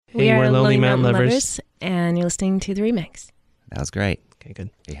We are Lonely Mountain Lovers, and you're listening to The Remix. That was great. Okay, good.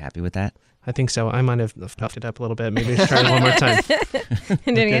 Are you happy with that? I think so. I might have toughed it up a little bit. Maybe let's try it one more time.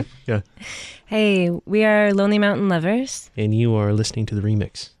 Doing it again? Yeah. Hey, we are Lonely Mountain Lovers. And you are listening to The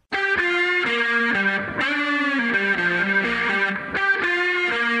Remix.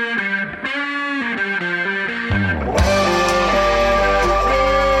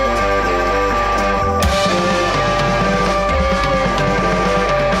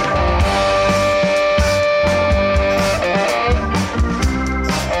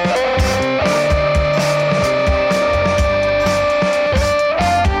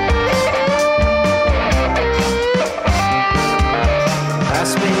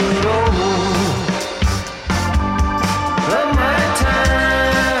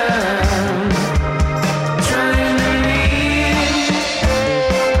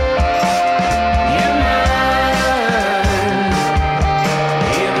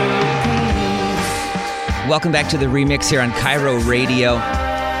 Welcome back to The Remix here on Cairo Radio.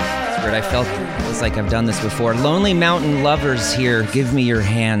 It's weird. I feels like I've done this before. Lonely Mountain Lovers here. Give Me Your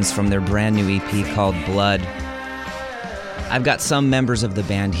Hands from their brand new EP called Blood. I've got some members of the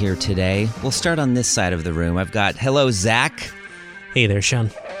band here today. We'll start on this side of the room. I've got, hello, Zach. Hey there,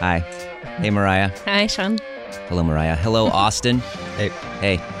 Sean. Hi. Hey, Mariah. Hi, Sean. Hello, Mariah. Hello, Austin. Hey.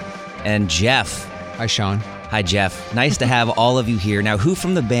 Hey. And Jeff. Hi, Sean. Hi, Jeff. Nice to have all of you here. Now, who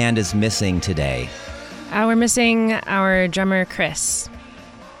from the band is missing today? We're missing our drummer, Chris.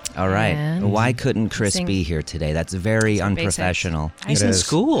 All right. And why couldn't Chris be here today? That's very unprofessional. He's in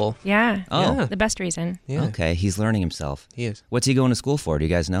school. Yeah. Oh. Yeah. The best reason. Yeah. Okay. He's learning himself. He is. What's he going to school for? Do you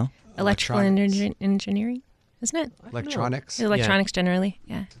guys know? Electrical engineering, isn't it? Electronics. Electronics generally,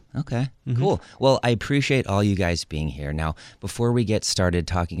 yeah. Okay, cool. Well, I appreciate all you guys being here. Now, before we get started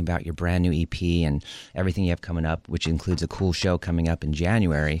talking about your brand new EP and everything you have coming up, which includes a cool show coming up in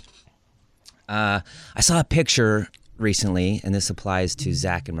January, I saw a picture recently, and this applies to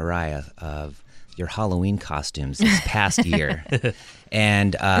Zach and Mariah, of your Halloween costumes this past year.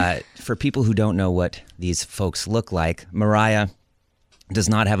 And for people who don't know what these folks look like, Mariah does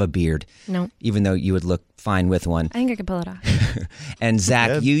not have a beard. No. Even though you would look fine with one. I think I could pull it off. And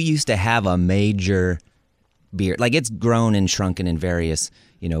Zach, you used to have a major beard. Like, it's grown and shrunken in various,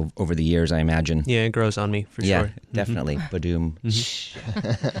 over the years, I imagine. Yeah, it grows on me for Yeah, sure. definitely. Badoom.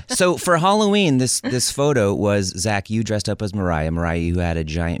 So for Halloween, this photo was Zach, you dressed up as Mariah. Mariah, you had a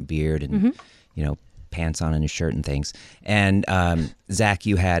giant beard and, pants on and a shirt and things. And Zach,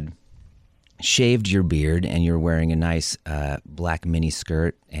 you had shaved your beard and you're wearing a nice black mini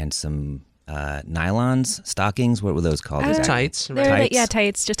skirt and some nylons, stockings. What were those called? Exactly? Tights. They're Tights.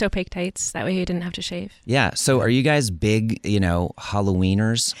 tights, just opaque tights. That way you didn't have to shave. Yeah. So are you guys big,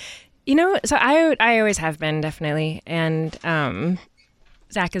 Halloweeners? So I always have been, definitely. And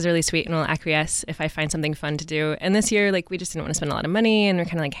Zach is really sweet and will acquiesce if I find something fun to do. And this year, we just didn't want to spend a lot of money and we're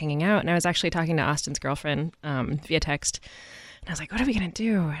kind of hanging out. And I was actually talking to Austin's girlfriend via text. And I was like, what are we going to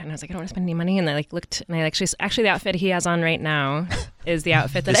do? And I was like, I don't want to spend any money. And I looked, and I actually the outfit he has on right now is the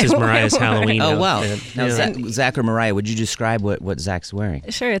outfit that This is Mariah's wore. Halloween Oh, wow. outfit. Now, Yeah. Zach or Mariah, would you describe what Zach's wearing?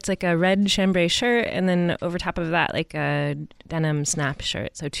 Sure, it's like a red chambray shirt, and then over top of that, a denim snap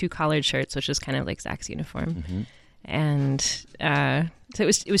shirt. So 2 collared shirts, which is kind of like Zach's uniform. Mm-hmm. And so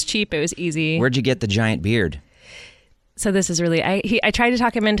it was cheap, it was easy. Where'd you get the giant beard? So this is really, I tried to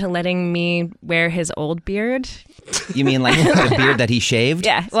talk him into letting me wear his old beard. You mean like the beard that he shaved?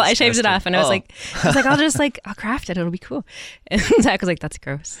 Yeah, well, I shaved it off, and I was like, I'll craft it, it'll be cool. And Zach was like, that's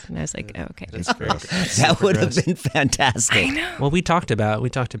gross. And I was like, oh, okay. That's gross. That would have been fantastic. I know. Well, we talked about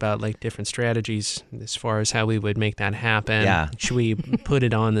different strategies as far as how we would make that happen. Yeah. Should we put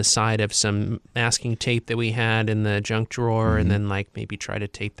it on the side of some masking tape that we had in the junk drawer, and then maybe try to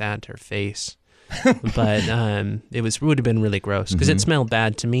tape that to her face? But it would have been really gross because it smelled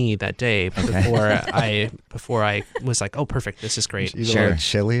bad to me that day before I was like, oh, perfect, this is great. Either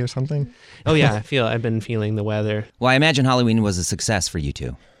chili or something. Oh yeah, I've been feeling the weather. Well, I imagine Halloween was a success for you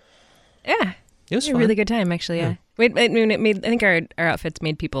two. Yeah. It was a fun. really good time, actually, yeah. I think our outfits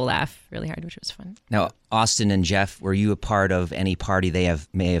made people laugh really hard, which was fun. Now, Austin and Jeff, were you a part of any party they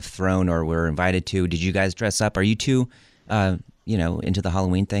may have thrown or were invited to? Did you guys dress up? Are you two, into the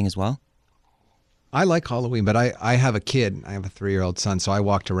Halloween thing as well? I like Halloween, but I have a kid. I have a 3-year-old son, so I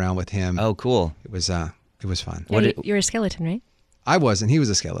walked around with him. Oh, cool. It was fun. Yeah, you were a skeleton, right? I wasn't. He was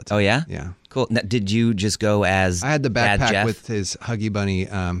a skeleton. Oh, yeah? Yeah. Cool. Now, did you just go as I had the Bad backpack Jeff? with his Huggy Bunny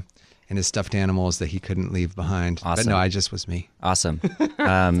and his stuffed animals that he couldn't leave behind. Awesome. But no, I just was me. Awesome.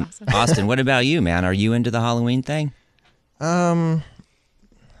 Austin, what about you, man? Are you into the Halloween thing?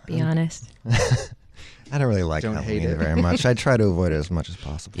 Be honest. I don't really like Don't hate Halloween it. very much. I try to avoid it as much as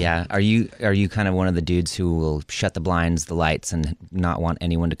possible. Yeah. Are you kind of one of the dudes who will shut the blinds, the lights, and not want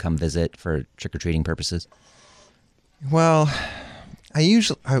anyone to come visit for trick-or-treating purposes? Well,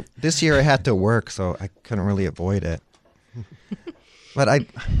 this year I had to work, so I couldn't really avoid it. But I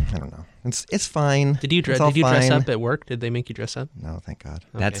don't know. It's fine. Did you dress fine. up at work? Did they make you dress up? No, thank God.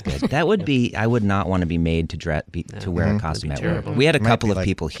 That's Okay. good. That would be. I would not want to be made to to wear a Mhm. costume That'd at be work. terrible. We had a Might couple be of like-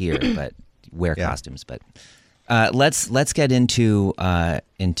 people here, but wear Yeah. costumes. But let's get into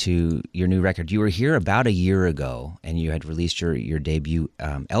your new record. You were here about a year ago, and you had released your debut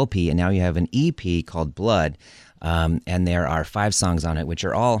LP, and now you have an EP called Blood, and there are 5 songs on it, which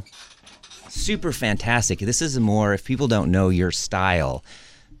are all super fantastic. This is more, if people don't know your style,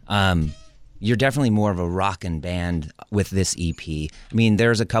 you're definitely more of a rockin' band with this EP. I mean,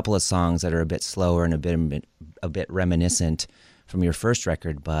 there's a couple of songs that are a bit slower and a bit reminiscent from your first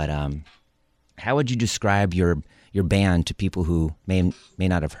record, but how would you describe your band to people who may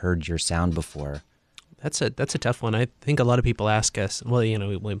not have heard your sound before? That's a tough one. I think a lot of people ask us, well,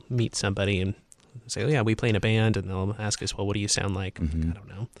 we meet somebody and say, oh, yeah, we play in a band, and they'll ask us, well, what do you sound like? Mm-hmm. I don't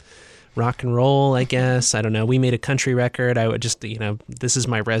know. Rock and roll, I guess. I don't know. We made a country record. I would just, this is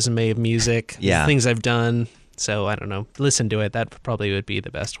my resume of music, Yeah. things I've done. So I don't know. Listen to it. That probably would be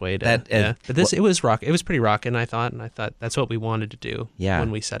the best way to. That- But it was rock. It was pretty rockin', I thought, and I thought that's what we wanted to do. Yeah.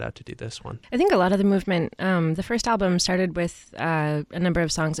 When we set out to do this one. I think a lot of the movement, the first album started with a number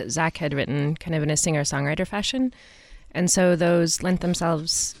of songs that Zach had written kind of in a singer-songwriter fashion. And so those lent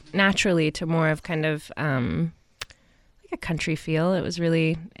themselves naturally to more of kind of like a country feel. It was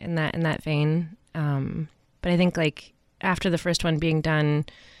really in that vein. But I think like after the first one being done,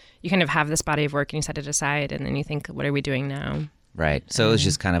 you kind of have this body of work and you set it aside and then you think, what are we doing now? Right. So it was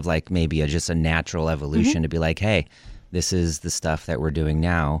just kind of like maybe just a natural evolution to be like, hey, this is the stuff that we're doing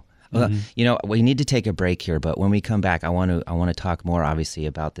now. Well, we need to take a break here, but when we come back, I want to talk more obviously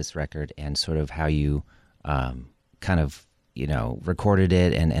about this record and sort of how you kind of, recorded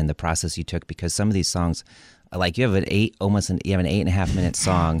it and the process you took, because some of these songs, like you have an 8.5 minute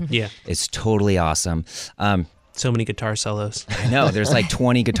song. Yeah. It's totally awesome. So many guitar solos. I know there's like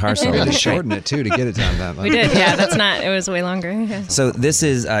 20 guitar We had to solos. shorten it too to get it down that long. We did, yeah. It was way longer. Yeah. So this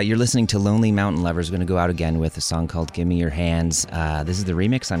is, you're listening to Lonely Mountain Lovers. We're going to go out again with a song called Give Me Your Hands. This is the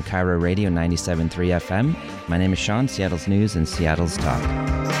remix on Cairo Radio 97.3 FM. My name is Sean, Seattle's News and Seattle's Talk.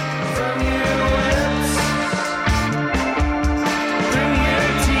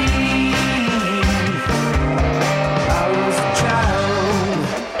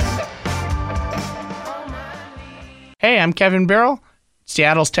 Hey, I'm Kevin Barrell,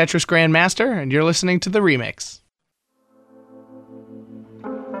 Seattle's Tetris Grandmaster, and you're listening to The Remix.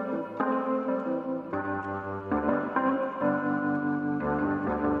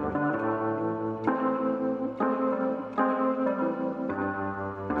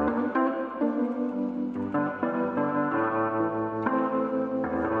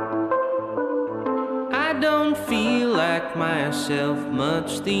 I don't feel like myself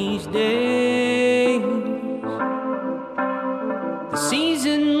much these days. The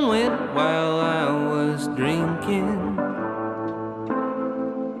season went while I was drinking.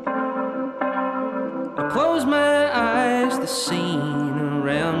 I close my eyes, the scene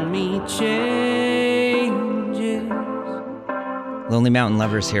around me changes. Lonely Mountain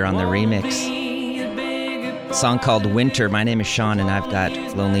Lovers here on the remix. A song called Winter. My name is Sean and I've got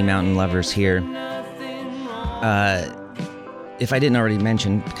Lonely Mountain Lovers here. If I didn't already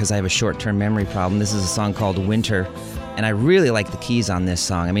mention, because I have a short-term memory problem, this is a song called Winter. And I really like the keys on this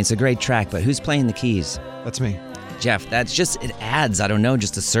song. I mean, it's a great track, but who's playing the keys? That's me. Jeff. That's just, it adds, I don't know,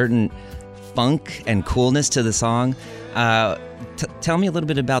 just a certain funk and coolness to the song. Tell me a little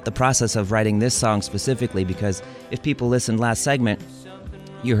bit about the process of writing this song specifically, because if people listened last segment,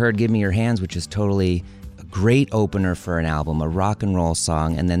 you heard Give Me Your Hands, which is totally a great opener for an album, a rock and roll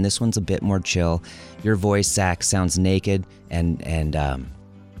song, and then this one's a bit more chill. Your voice, Zach, sounds naked and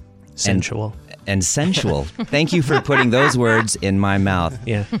Sensual. and sensual. Thank you for putting those words in my mouth.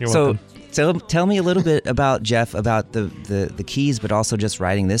 Yeah, you're welcome. So tell me a little bit about, Jeff, about the keys, but also just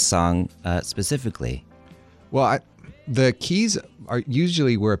writing this song specifically. Well, the keys are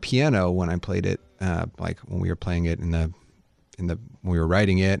usually were a piano when I played it, like when we were playing it when we were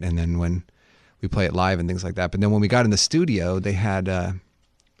writing it, and then when we play it live and things like that. But then when we got in the studio, they had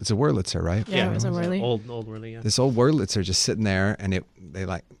it's a Wurlitzer, right? Yeah, it was a whirly. Old Whirly, yeah. This old Wurlitzer just sitting there, and we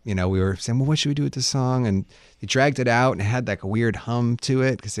were saying, well, what should we do with this song? And he dragged it out, and it had like a weird hum to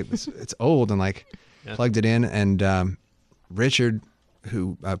it because it's old, and like plugged it in. And Richard,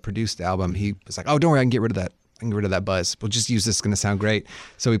 who produced the album, he was like, oh, don't worry, I can get rid of that. can get rid of that buzz. We'll just use this. It's going to sound great.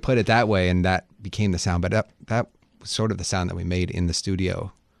 So we put it that way, and that became the sound. But that was sort of the sound that we made in the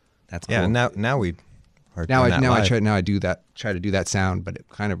studio. That's cool. Yeah, now we are Now doing that live. I try to do that sound, but it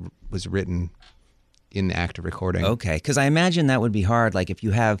kind of was written in the act of recording. Okay, because I imagine that would be hard. Like if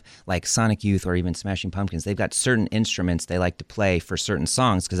you have like Sonic Youth or even Smashing Pumpkins, they've got certain instruments they like to play for certain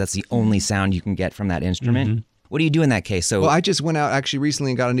songs because that's the only sound you can get from that instrument. What do you do in that case? So Well, I just went out actually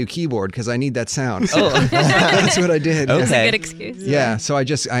recently and got a new keyboard because I need that sound. Oh, that's what I did. Okay. That's a good excuse. Yeah. So I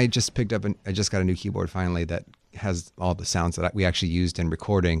just picked up I just got a new keyboard finally that has all the sounds that we actually used in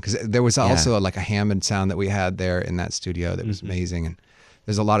recording, because there was also like a Hammond sound that we had there in that studio that was amazing, and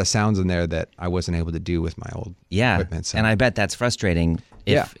there's a lot of sounds in there that I wasn't able to do with my old equipment. So. And I bet that's frustrating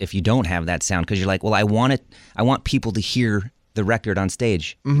if you don't have that sound, because you're like, well, I want people to hear the record on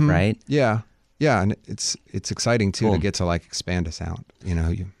stage, right? Yeah, and it's exciting too to get to like expand a sound,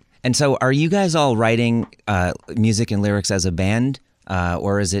 And so, are you guys all writing music and lyrics as a band,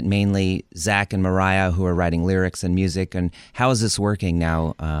 or is it mainly Zach and Mariah who are writing lyrics and music? And how is this working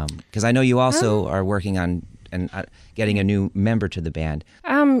now? Because I know you also are working on getting a new member to the band.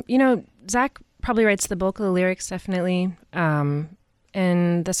 Zach probably writes the bulk of the lyrics, definitely.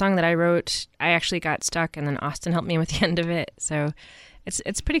 And the song that I wrote, I actually got stuck, and then Austin helped me with the end of it. So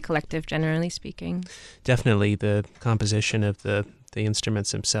it's pretty collective, generally speaking. Definitely the composition of the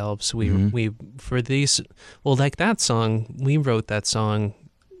instruments themselves. We for these, well, like that song, we wrote that song,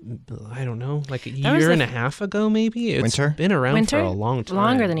 I don't know, like a year and a half ago, maybe. It's Winter? been around for a long time.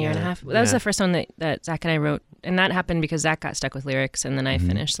 Longer than a year and a half. That was the first one that Zach and I wrote, and that happened because Zach got stuck with lyrics, and then I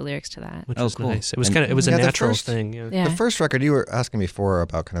finished the lyrics to that. Which was cool. nice. It was it was a Yeah, the natural first- thing. Yeah. Yeah. The first record, you were asking before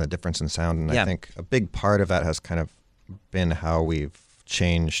about kind of the difference in sound, and I think a big part of that has kind of been how we've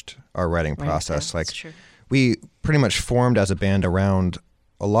changed our writing process. That's true. We pretty much formed as a band around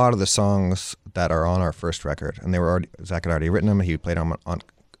a lot of the songs that are on our first record, and Zach had already written them. He played them on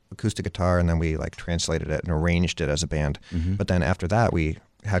acoustic guitar, and then we like translated it and arranged it as a band. But then after that, we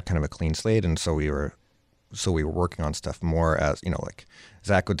had kind of a clean slate, and so we were working on stuff more as, like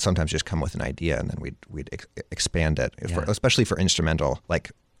Zach would sometimes just come with an idea, and then we'd expand it, especially for instrumental,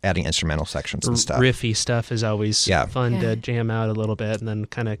 like adding instrumental sections and stuff. Riffy stuff is always fun to Yeah. jam out a little bit and then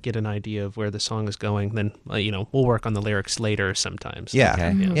kind of get an idea of where the song is going. Then, we'll work on the lyrics later sometimes. Yeah.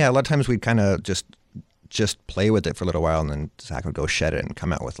 Okay. Yeah. A lot of times we'd kind of just play with it for a little while, and then Zach would go shed it and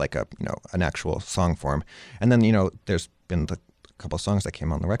come out with like an actual song form. And then, there's been a couple of songs that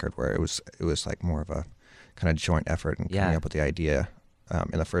came on the record where it was like more of a kind of joint effort and coming up with the idea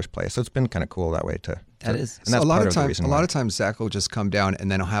in the first place. So it's been kind of cool that way That is. And that's a lot part of the times, reason a why. lot of times Zach will just come down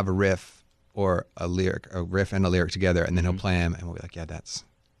and then he'll have a riff or a riff and a lyric together, and then he'll play them, and we'll be like, yeah, that's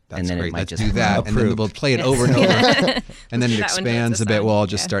And then it great. might Let's just do that, and then approved. we'll play it over and over, and then it That one expands knows a the bit. song. We'll all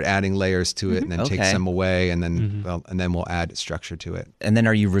just Yeah. start adding layers to it, and then take Okay. some away, and then we'll add structure to it. And then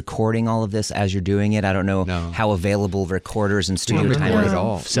are you recording all of this as you're doing it? I don't know No. how available recorders and studio Don't time record is. at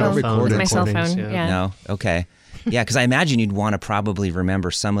all. Cell Don't phone record it. My cell recordings, phone, yeah. No? Okay. Yeah, because I imagine you'd want to probably remember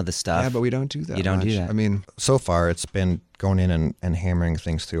some of the stuff. Yeah, but we don't do that. You don't do much. that. I mean, So far, it's been going in and hammering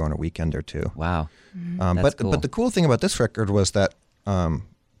things through on a weekend or two. Wow. Mm-hmm. That's cool. But the cool thing about this record was that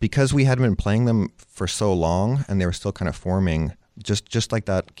because we hadn't been playing them for so long, and they were still kind of forming, just like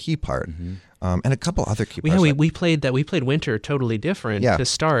that key part, and a couple other key parts. We played Winter totally different to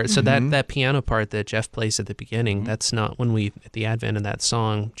start. So that piano part that Jeff plays at the beginning, that's not when at the advent of that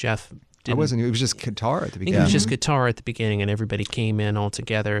song, Jeff didn't. it was just guitar at the I think beginning. it was just guitar at the beginning, and everybody came in all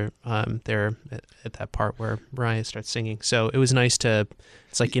together there at that part where Mariah starts singing. So it was nice to.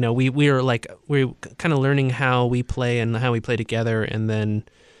 It's like we're kind of learning how we play and how we play together, and then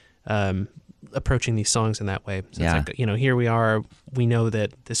approaching these songs in that way. So Yeah. it's like, here we are. We know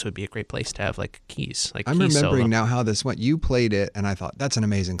that this would be a great place to have like keys. Like I'm keys remembering solo. now how this went. You played it, and I thought, that's an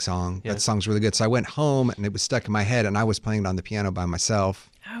amazing song. Yeah. That song's really good. So I went home, and it was stuck in my head, and I was playing it on the piano by myself.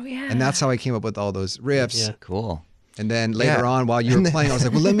 Oh, yeah. And that's how I came up with all those riffs. Yeah. Cool. And then later on, while you were playing, I was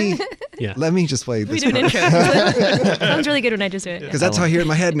like, well, let me just play we this do an intro. Sounds really good when I just do it. because that's how I hear it in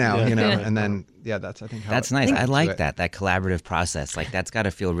my head now, Yeah. Yeah. And then, that's, I think, how That's it nice. went I to like it. that collaborative process. Like that's got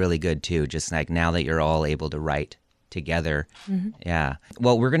to feel really good too. Just like now that you're all able to write together. Yeah.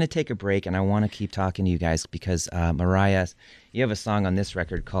 Well, we're going to take a break, and I want to keep talking to you guys because Mariah, you have a song on this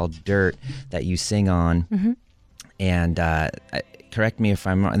record called Dirt that you sing on. And correct me if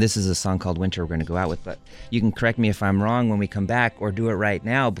I'm wrong. This is a song called Winter we're going to go out with, but you can correct me if I'm wrong when we come back, or do it right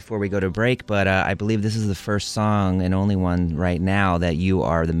now before we go to break. But I believe this is the first song and only one right now that you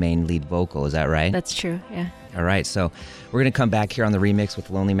are the main lead vocal. Is that right? That's true, yeah. All right, so we're going to come back here on the remix with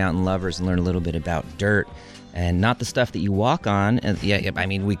Lonely Mountain Lovers and learn a little bit about dirt. And not the stuff that you walk on. And yeah, I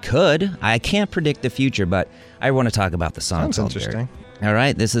mean, we could. I can't predict the future, but I want to talk about the song. Sounds interesting. All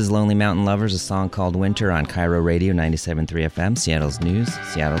right, this is Lonely Mountain Lovers, a song called Winter on Cairo Radio 97.3 FM, Seattle's News,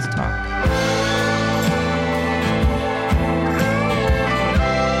 Seattle's Talk.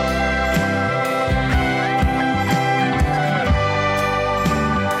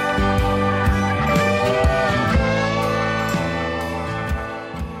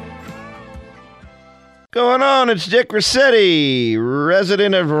 Going on, it's Dick Rossetti,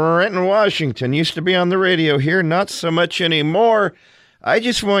 resident of Renton, Washington. Used to be on the radio here, not so much anymore. I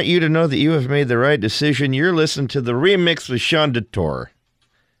just want you to know that you have made the right decision. You're listening to the remix with Sean DeTore.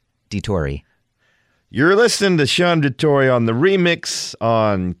 DeTore. You're listening to Sean DeTore on the remix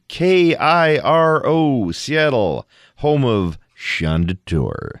on KIRO Seattle, home of Sean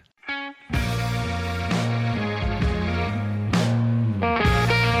DeTore.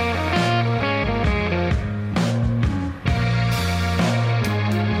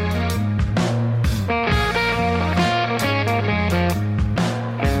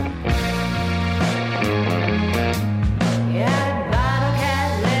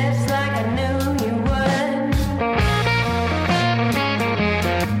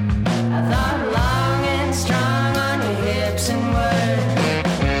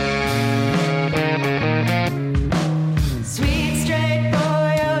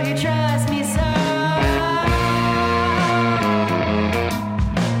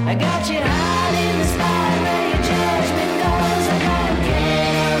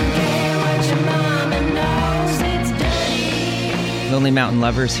 Lonely Mountain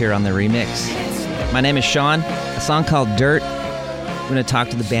Lovers here on the remix. My name is Sean. A song called Dirt. We're going to talk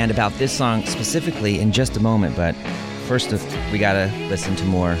to the band about this song specifically in just a moment, but first we got to listen to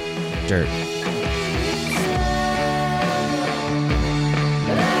more Dirt.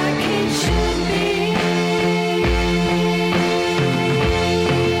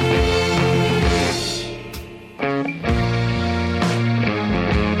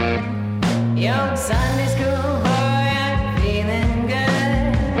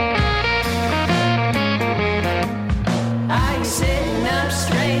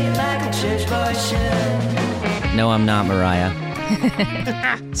 No, I'm not Mariah.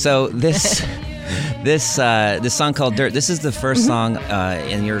 So this song called Dirt, this is the first song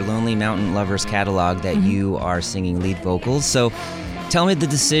in your Lonely Mountain Lovers catalog that you are singing lead vocals. So tell me the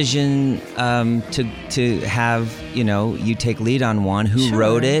decision to have, you take lead on one. Who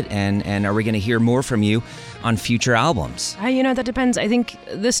wrote it, and are we going to hear more from you on future albums? That depends. I think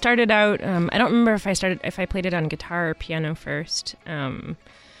this started out, I don't remember if I played it on guitar or piano first.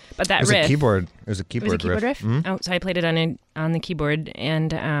 But that riff. It was a keyboard riff. Mm-hmm. Oh, so I played it on the keyboard,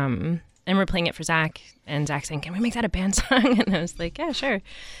 and we're playing it for Zach, and Zach saying, "Can we make that a band song?" And I was like, "Yeah, sure."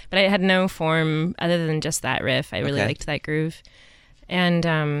 But I had no form other than just that riff. I really liked that groove, and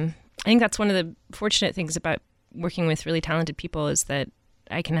I think that's one of the fortunate things about working with really talented people is that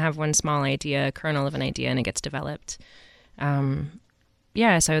I can have one small idea, a kernel of an idea, and it gets developed.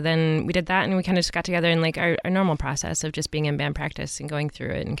 So then we did that, and we kind of just got together in like our normal process of just being in band practice and going through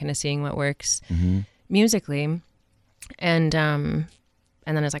it and kind of seeing what works musically. And then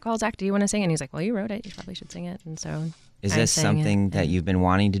I was like, well, Zach, do you want to sing? And he's like, well, you wrote it. You probably should sing it. And so is this something that you've been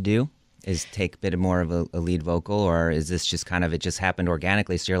wanting to do? Is take a bit more of a lead vocal, or is this just kind of, it just happened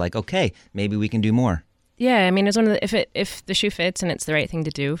organically? So you're like, okay, maybe we can do more. Yeah, I mean, it's one of the, if the shoe fits and it's the right thing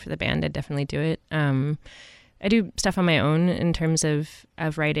to do for the band, I'd definitely do it. I do stuff on my own in terms of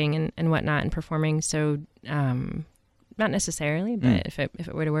writing and whatnot and performing. So not necessarily, but if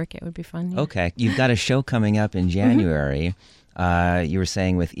it were to work, it would be fun. Yeah. Okay. You've got a show coming up in January. You were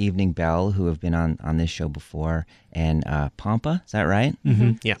saying with Evening Bell, who have been on this show before, and Pampa, is that right?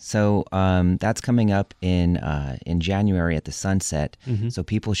 Mm-hmm. Yeah. So that's coming up in January at the Sunset. Mm-hmm. So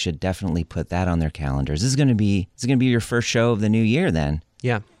people should definitely put that on their calendars. This is going to be your first show of the new year then.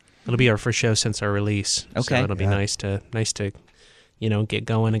 Yeah. It'll be our first show since our release. Okay. So it'll be nice to get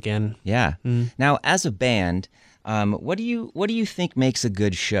going again. Yeah. Now, as a band, what do you think makes a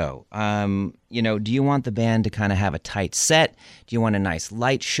good show? Do you want the band to kind of have a tight set? Do you want a nice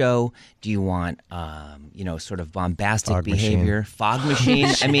light show? Do you want sort of bombastic behavior? Fog machine?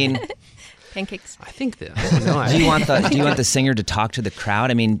 I mean, Pancakes. I think that I don't know. Do you want the singer to talk to the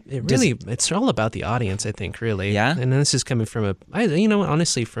crowd? I mean, it's all about the audience. I think really. Yeah. And this is coming from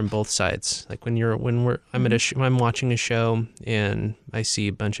honestly from both sides. Like I'm watching a show and I see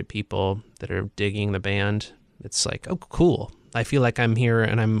a bunch of people that are digging the band. It's like, oh, cool. I feel like I'm here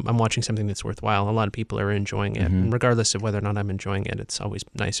and I'm watching something that's worthwhile. A lot of people are enjoying it. And regardless of whether or not I'm enjoying it, it's always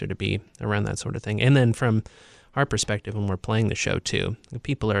nicer to be around that sort of thing. And then from our perspective, when we're playing the show too, the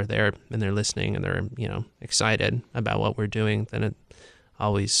people are there and they're listening and they're, excited about what we're doing, then it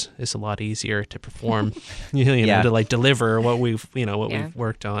always is a lot easier to perform, to like deliver what we've we've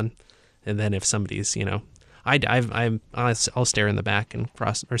worked on. And then if somebody's, I'll stare in the back and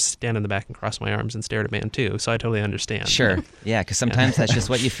stand in the back and cross my arms and stare at a band too. So I totally understand. Sure. Yeah, because sometimes that's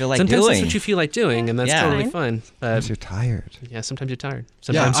just what you feel like sometimes doing. That's what you feel like doing, and that's totally fine. But Sometimes you're tired. Yeah, sometimes you're tired.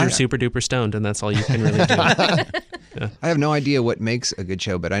 Sometimes you're super duper stoned, and that's all you can really do. I have no idea what makes a good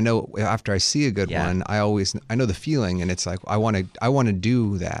show, but I know after I see a good one, I know the feeling, and it's like I want to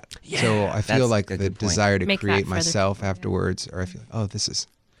do that. Yeah, so I feel like the desire to Make create that myself afterwards, or I feel this is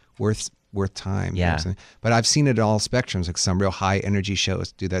worth time. Yeah. But I've seen it at all spectrums. Like some real high energy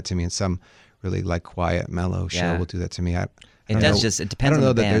shows do that to me, and some really like quiet, mellow show will do that to me. It depends. It depends. I don't on know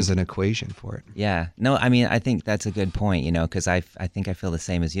the that band. there's an equation for it. Yeah. No, I mean, I think that's a good point, because I think I feel the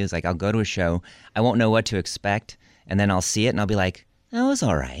same as you. It's like I'll go to a show, I won't know what to expect, and then I'll see it and I'll be like, that was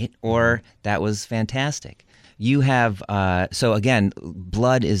all right, or that was fantastic. You have, so again,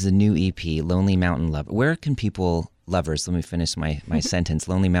 Blood is the new EP, Lonely Mountain Lover. Where can lovers, let me finish my sentence,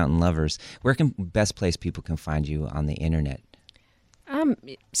 Lonely Mountain Lovers, where can best place people can find you on the internet?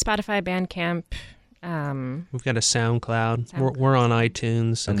 Spotify, Bandcamp. We've got a SoundCloud. We're on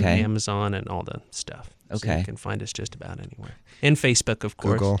iTunes and Okay. Amazon and all the stuff. So Okay. you can find us just about anywhere. And Facebook, of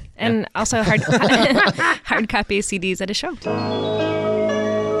course. Google. And also hard copy CDs at a show.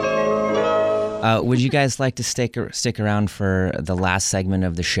 Would you guys like to stick around for the last segment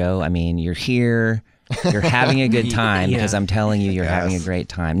of the show? I mean, you're here. You're having a good time because I'm telling you, you're having a great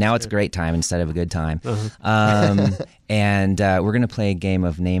time. Now it's a great time instead of a good time. And we're going to play a game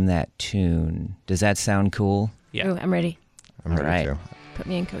of Name That Tune. Does that sound cool? Yeah. Oh, I'm ready. I'm ready right. to. Put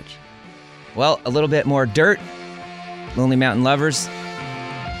me in, coach. Well, a little bit more dirt. Lonely Mountain Lovers.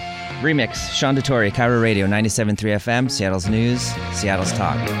 Remix. Sean DeTore, Cairo Radio, 97.3 FM, Seattle's News, Seattle's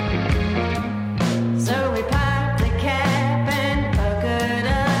Talk. So we popped the cap and puckered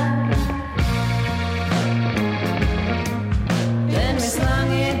up. Then we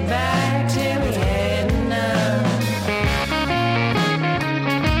slung it back till we had enough.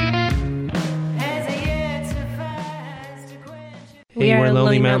 As the year sufficed to quench it. We Hey, are we're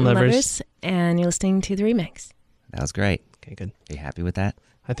Lonely Mountain Lovers. and you're listening to the remix. That was great. Okay, good. Are you happy with that?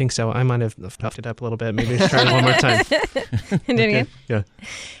 I think so. I might have puffed it up a little bit. Maybe let's try it one more time. Do it again. Yeah.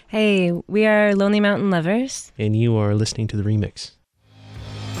 Hey, we are Lonely Mountain Lovers. And you are listening to the remix.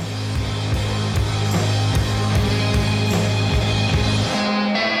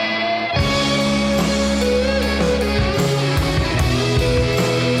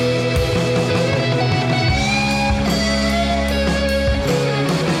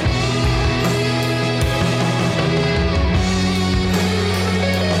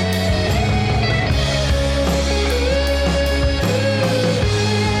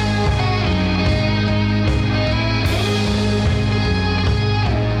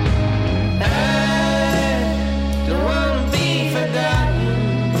 Don't wanna be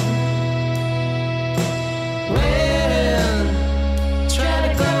forgotten. Well, try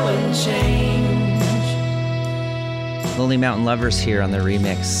to go and change. Lonely Mountain Lovers here on the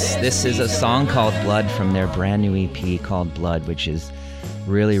remix. This is a song called Blood from their brand new EP called Blood, which is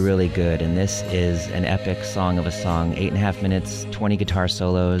really, really good. And this is an epic song of a song, 8.5 minutes, 20 guitar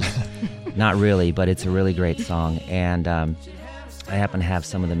solos. Not really, but it's a really great song. And I happen to have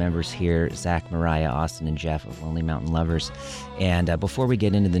some of the members here, Zach, Mariah, Austin, and Jeff of Lonely Mountain Lovers. And before we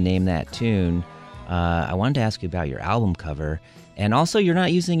get into the Name That Tune, I wanted to ask you about your album cover. And also, you're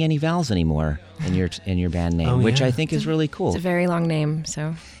not using any vowels anymore in your band name, which yeah. I think is really cool. It's a very long name,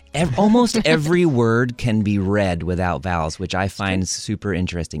 so. Almost every word can be read without vowels, which I find super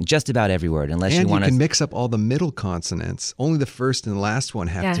interesting. Just about every word, unless And you want can to. mix up all the middle consonants. Only the first and the last one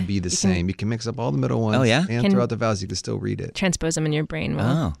have Yeah, to be the you same. You can mix up all the middle ones. Oh, yeah? And Can- throughout the vowels, you can still read it. Transpose them in your brain.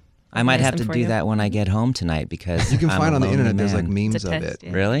 Oh, I might organize have to them for do you. that when I get home tonight because You can I'm find a on the lonely internet, there's like man. memes It's a of test, it.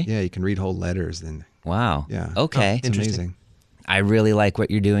 yeah. Really? Yeah, you can read whole letters. And Wow. Yeah. Okay. It's Interesting. amazing. I really like what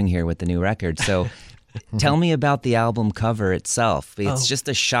you're doing here with the new record. So tell me about the album cover itself. It's just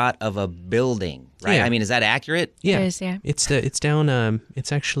a shot of a building, right? Yeah. I mean, is that accurate? Yeah. It is, yeah. It's down.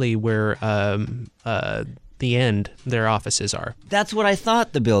 It's actually where the end their offices are. That's what I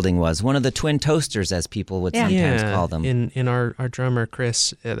thought the building was. One of the twin toasters, as people would sometimes call them. In our drummer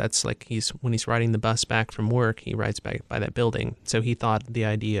Chris, that's like when he's riding the bus back from work, he rides back by that building. So he thought the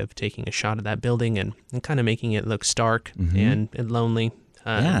idea of taking a shot at that building and kind of making it look stark and lonely,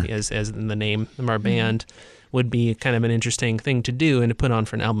 as in the name of our band, would be kind of an interesting thing to do and to put on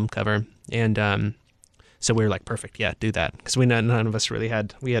for an album cover. And so we were like, perfect, yeah, do that. Because none of us really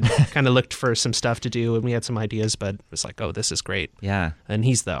we had kind of looked for some stuff to do, and we had some ideas, but it was like, oh, this is great. Yeah. And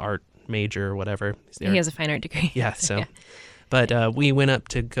he's the art major or whatever. He has a fine art degree. Yeah, so. But we went up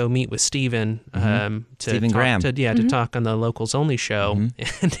to go meet with Steven. Stephen Graham. To talk on the Locals Only show.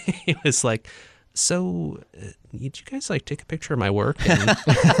 And he was like, so did you guys like take a picture of my work and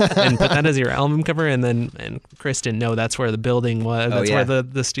put that as your album cover? And Chris didn't know that's where the building was. That's where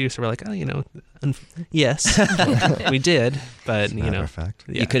the studio. So we're like, oh, yes, we did. But, Matter of fact.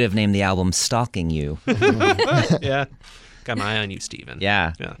 You could have named the album Stalking You. Yeah. Got my eye on you, Steven.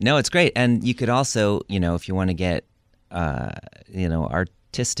 Yeah. No, it's great. And you could also, if you want to get,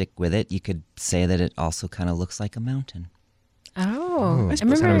 artistic with it, you could say that it also kind of looks like a mountain. Oh, I Is that a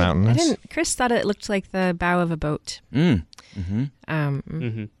remember. mountain? Chris thought it looked like the bow of a boat. And I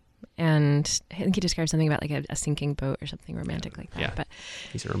think he described something about like a sinking boat or something romantic like that. Yeah. But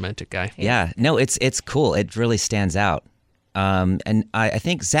He's a romantic guy. Yeah. No, it's cool. It really stands out. And I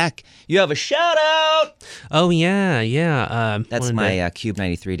think, Zach, you have a shout out. Oh, yeah. That's my Cube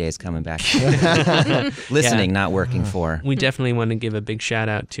 93 days coming back. Listening, not working for. We definitely want to give a big shout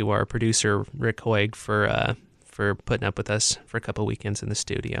out to our producer, Rick Hoig, for putting up with us for a couple weekends in the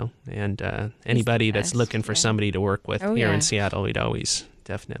studio. And anybody that's looking for somebody to work with here in Seattle, we'd always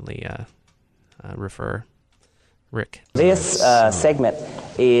definitely refer Rick. This segment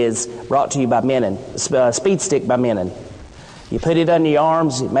is brought to you by Menon, Speed Stick by Menon. You put it under your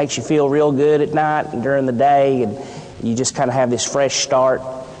arms, it makes you feel real good at night and during the day, and you just kind of have this fresh start,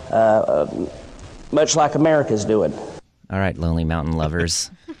 much like America's doing. All right, Lonely Mountain lovers.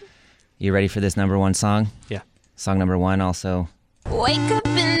 You ready for this number one song? Yeah. Song number one also. Wake up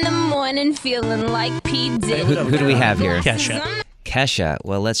in the morning feeling like P. Diddy. Who do we have here? Kesha. Kesha.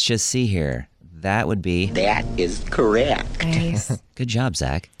 Well, let's just see here. That would be... That is correct. nice. Good job,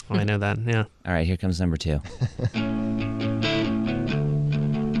 Zach. Oh, I know that, yeah. All right, here comes number two.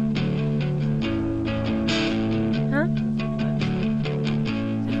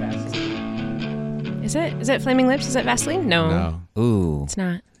 Is it Flaming Lips? Is it Vaseline? No. Ooh. It's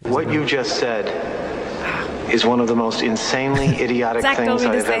not. What you just said is one of the most insanely idiotic Zach told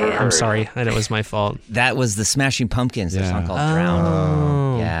things me to I've say ever it. heard. I'm sorry. I know it was my fault. That was the Smashing Pumpkins. Their song called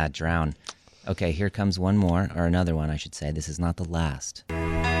Drown. Yeah, Drown. Okay, here comes one more, or another one, I should say. This is not the last. Can't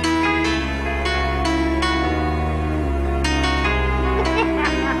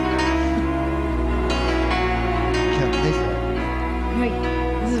play for it.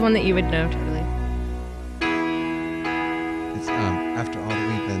 This is one that you would know totally. It's after all that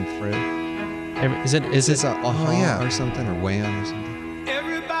we've been through. Is it? It's a or something, or Wham or something.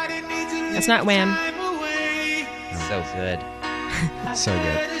 That's not Wham. So good. So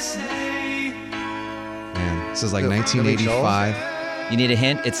good. Man, this is like 1985. You need a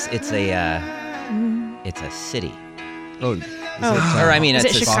hint? It's a city. Oh. Or I mean, Is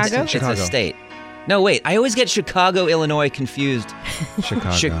it's it a Chicago? It's a state. No, wait. I always get Chicago, Illinois confused.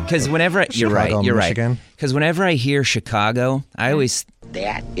 Chicago. Because whenever you're right. Because whenever I hear Chicago, I always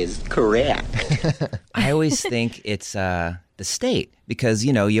That is correct. I always think it's the state, because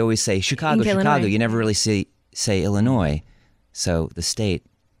you always say Chicago, Think Chicago. Illinois. You never really say Illinois. So the state,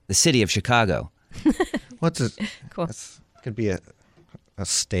 the city of Chicago. What's it? Cool. Could be a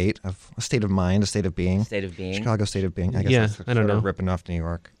state of mind, a state of being. State of being. Chicago state of being. I guess Yeah, that's I don't sort of know. ripping off New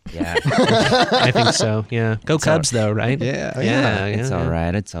York. Yeah. I think so, yeah. Go Cubs, though, right? Yeah. Yeah. It's all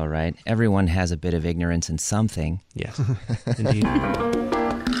right. It's all right. Everyone has a bit of ignorance in something. Yes, indeed.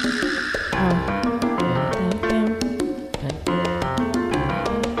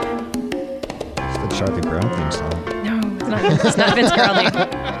 It's the Charlie Brown theme song. No, it's not Vince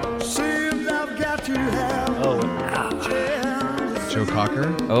Guaraldi. Joe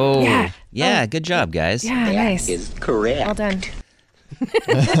Cocker. Oh. Yeah. Yeah, good job, guys. Yeah, nice. Is correct. Well done.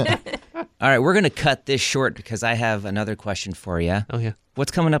 All right, we're going to cut this short because I have another question for you. Oh, yeah.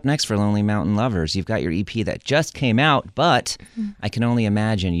 What's coming up next for Lonely Mountain Lovers? You've got your EP that just came out, but I can only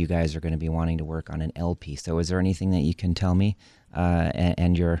imagine you guys are going to be wanting to work on an LP. So is there anything that you can tell me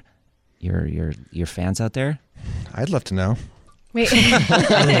and your fans out there? I'd love to know. Wait.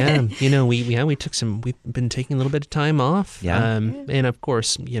 Yeah, we took we've been taking a little bit of time off. Yeah. And of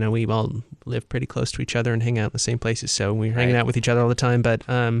course, we all live pretty close to each other and hang out in the same places. So we're hanging out with each other all the time, but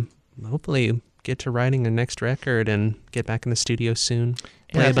hopefully get to writing the next record and get back in the studio soon.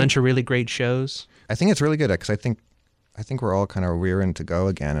 Play a bunch of really great shows. I think it's really good because I think we're all kind of rearing to go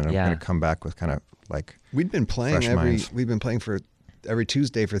again, and we're going to come back with kind of like we've been playing for every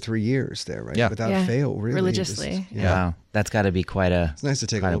Tuesday for 3 years there, right? Yeah. Without fail, really. Religiously. Wow. That's got to be quite a... It's nice to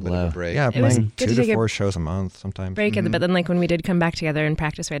take a quite little bit of a break. Yeah, It was playing good 2 to to take 4 shows a month sometimes. break, but then like when we did come back together and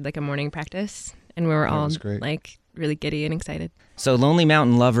practice, we had like a morning practice, and we were all was great. like really giddy and excited. So Lonely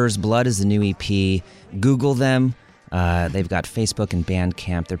Mountain Lovers, Blood is the new EP. Google them. They've got Facebook and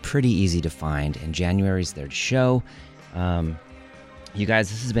Bandcamp. They're pretty easy to find. And January's their show. You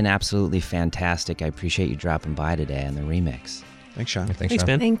guys, this has been absolutely fantastic. I appreciate you dropping by today on the remix. Thanks, Sean. Thanks, Sean.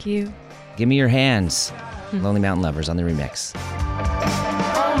 Ben. Thank you. Give me your hands. Lonely Mountain Lovers on the remix.